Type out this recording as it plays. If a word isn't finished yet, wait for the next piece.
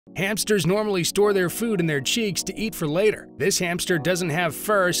Hamsters normally store their food in their cheeks to eat for later. This hamster doesn't have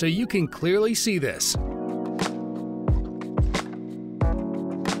fur, so you can clearly see this.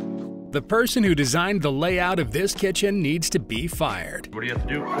 The person who designed the layout of this kitchen needs to be fired. What do you have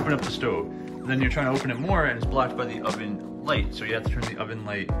to do? Open up the stove. And then you're trying to open it more and it's blocked by the oven light. So you have to turn the oven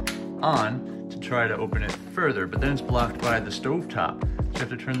light on to try to open it further, but then it's blocked by the stove top. So you have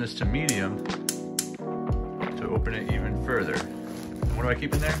to turn this to medium to open it even further. And what do I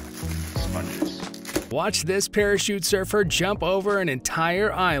keep in there? Sponges. Watch this parachute surfer jump over an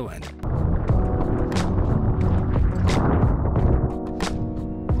entire island.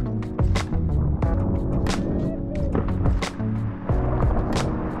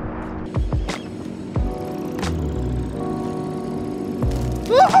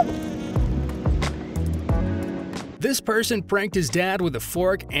 This person pranked his dad with a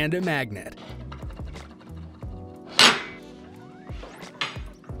fork and a magnet.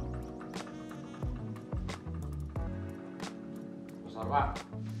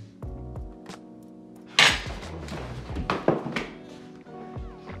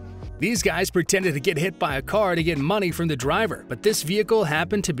 These guys pretended to get hit by a car to get money from the driver, but this vehicle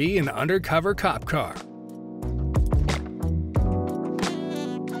happened to be an undercover cop car.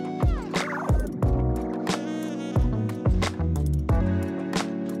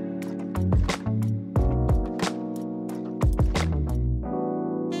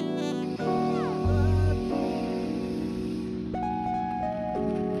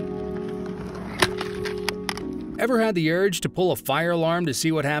 Ever had the urge to pull a fire alarm to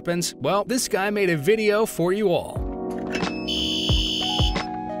see what happens? Well, this guy made a video for you all.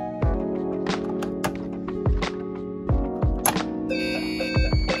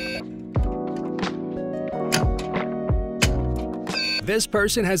 This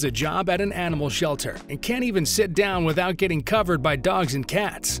person has a job at an animal shelter and can't even sit down without getting covered by dogs and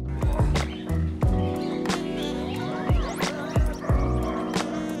cats.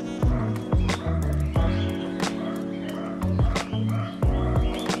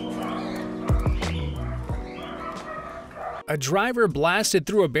 A driver blasted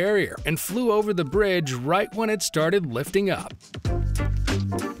through a barrier and flew over the bridge right when it started lifting up.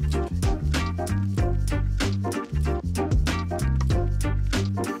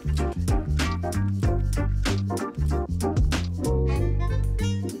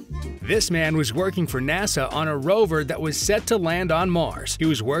 This man was working for NASA on a rover that was set to land on Mars. He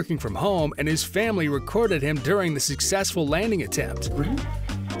was working from home and his family recorded him during the successful landing attempt.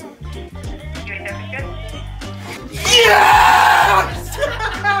 Yes!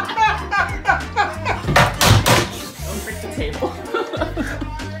 Don't break the table.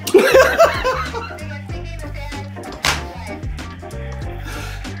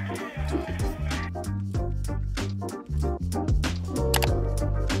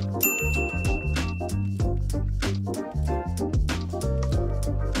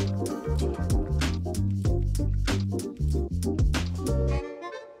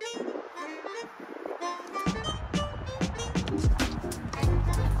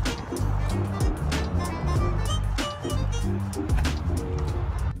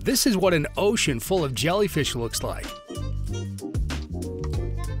 This is what an ocean full of jellyfish looks like.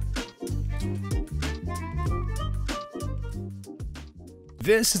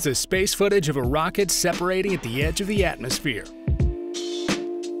 This is the space footage of a rocket separating at the edge of the atmosphere.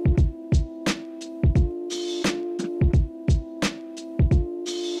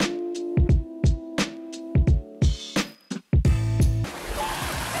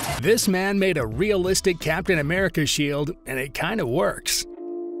 This man made a realistic Captain America shield, and it kinda works.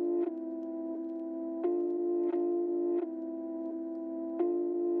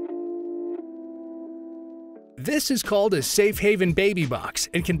 This is called a safe haven baby box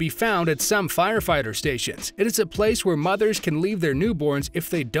and can be found at some firefighter stations. It is a place where mothers can leave their newborns if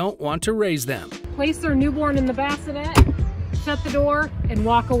they don't want to raise them. Place their newborn in the bassinet, shut the door, and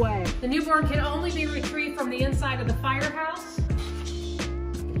walk away. The newborn can only be retrieved from the inside of the firehouse.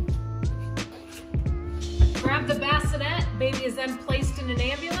 Grab the bassinet, baby is then placed in an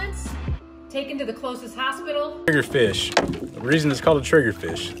ambulance, taken to the closest hospital. Triggerfish. The reason it's called a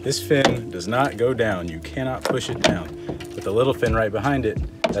triggerfish, this fin does not go down. You cannot push it down. With the little fin right behind it,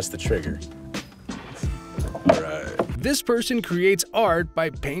 that's the trigger. All right. This person creates art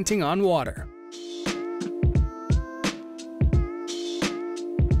by painting on water.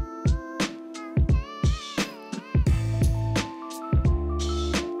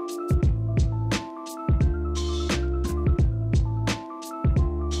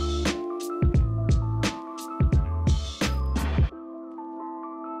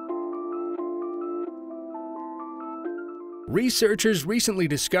 Researchers recently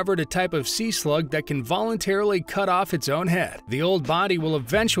discovered a type of sea slug that can voluntarily cut off its own head. The old body will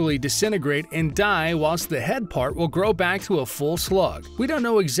eventually disintegrate and die, whilst the head part will grow back to a full slug. We don't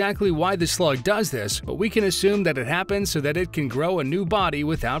know exactly why the slug does this, but we can assume that it happens so that it can grow a new body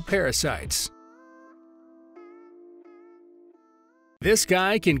without parasites. This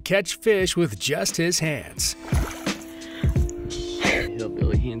guy can catch fish with just his hands.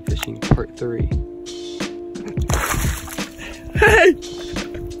 Hillbilly hand fishing part 3. Hey!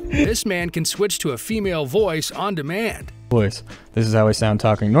 This man can switch to a female voice on demand. Voice. This is how I sound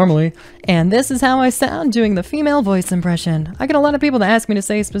talking normally. And this is how I sound doing the female voice impression. I get a lot of people that ask me to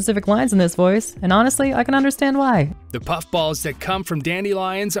say specific lines in this voice, and honestly, I can understand why. The puffballs that come from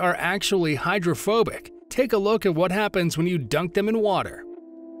dandelions are actually hydrophobic. Take a look at what happens when you dunk them in water.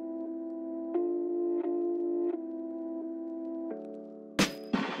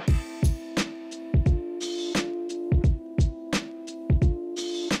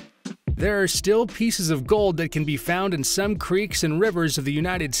 There are still pieces of gold that can be found in some creeks and rivers of the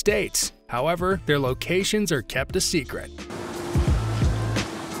United States. However, their locations are kept a secret.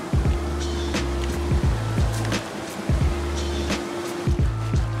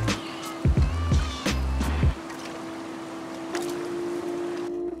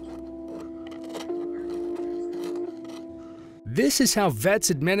 This is how vets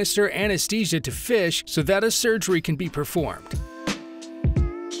administer anesthesia to fish so that a surgery can be performed.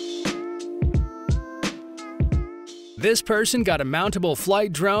 This person got a mountable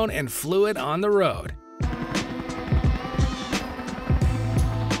flight drone and flew it on the road.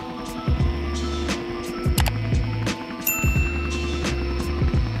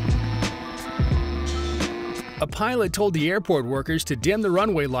 A pilot told the airport workers to dim the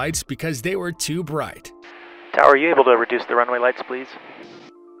runway lights because they were too bright. Tower, are you able to reduce the runway lights, please?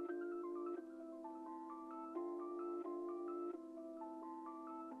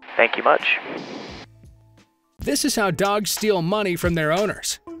 Thank you much. This is how dogs steal money from their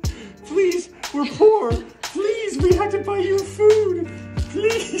owners. Please, we're poor. Please, we have to buy you food.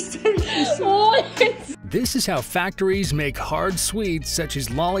 Please, take us. This is how factories make hard sweets such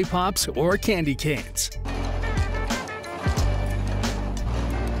as lollipops or candy canes.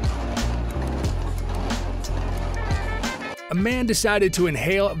 A man decided to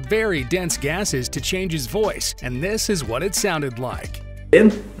inhale very dense gases to change his voice, and this is what it sounded like.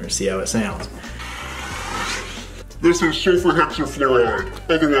 Let's see how it sounds. This is sulfur hexafluoride,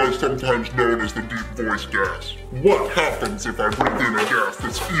 otherwise sometimes known as the deep voice gas. What happens if I breathe in a gas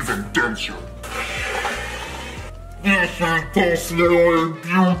that's even denser? This is perfluoride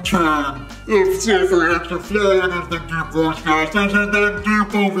butane. If sulfur hexafluoride is the deep voice gas, this is the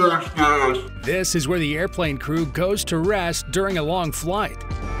deeper voice gas. This is where the airplane crew goes to rest during a long flight.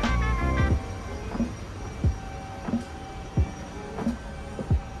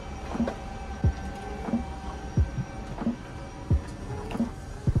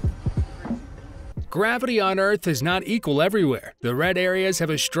 Gravity on Earth is not equal everywhere. The red areas have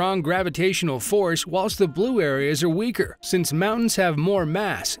a strong gravitational force, whilst the blue areas are weaker. Since mountains have more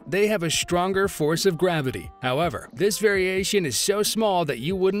mass, they have a stronger force of gravity. However, this variation is so small that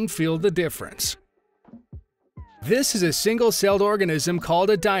you wouldn't feel the difference. This is a single-celled organism called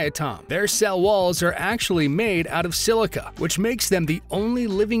a diatom. Their cell walls are actually made out of silica, which makes them the only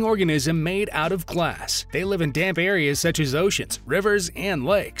living organism made out of glass. They live in damp areas such as oceans, rivers, and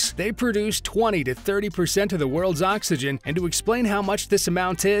lakes. They produce 20 to 30% of the world's oxygen, and to explain how much this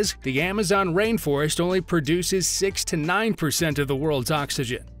amount is, the Amazon rainforest only produces 6 to 9% of the world's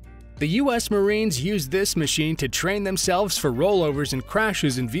oxygen. The US Marines use this machine to train themselves for rollovers and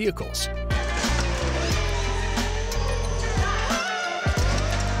crashes in vehicles.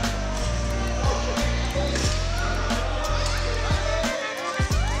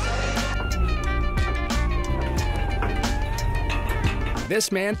 This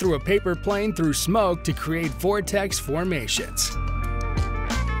man threw a paper plane through smoke to create vortex formations.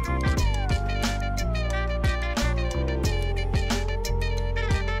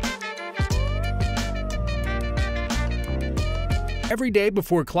 Every day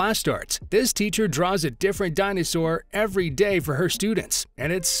before class starts, this teacher draws a different dinosaur every day for her students,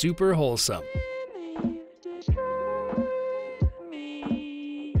 and it's super wholesome.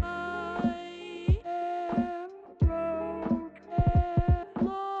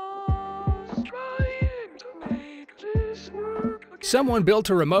 Someone built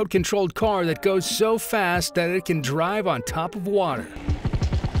a remote-controlled car that goes so fast that it can drive on top of water.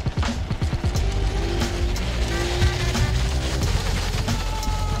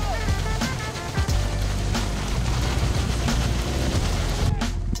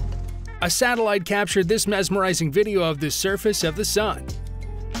 A satellite captured this mesmerizing video of the surface of the sun.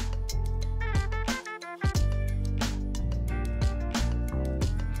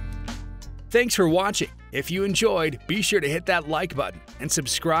 Thanks for watching. If you enjoyed, be sure to hit that like button and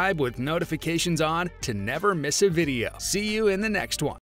subscribe with notifications on to never miss a video. See you in the next one.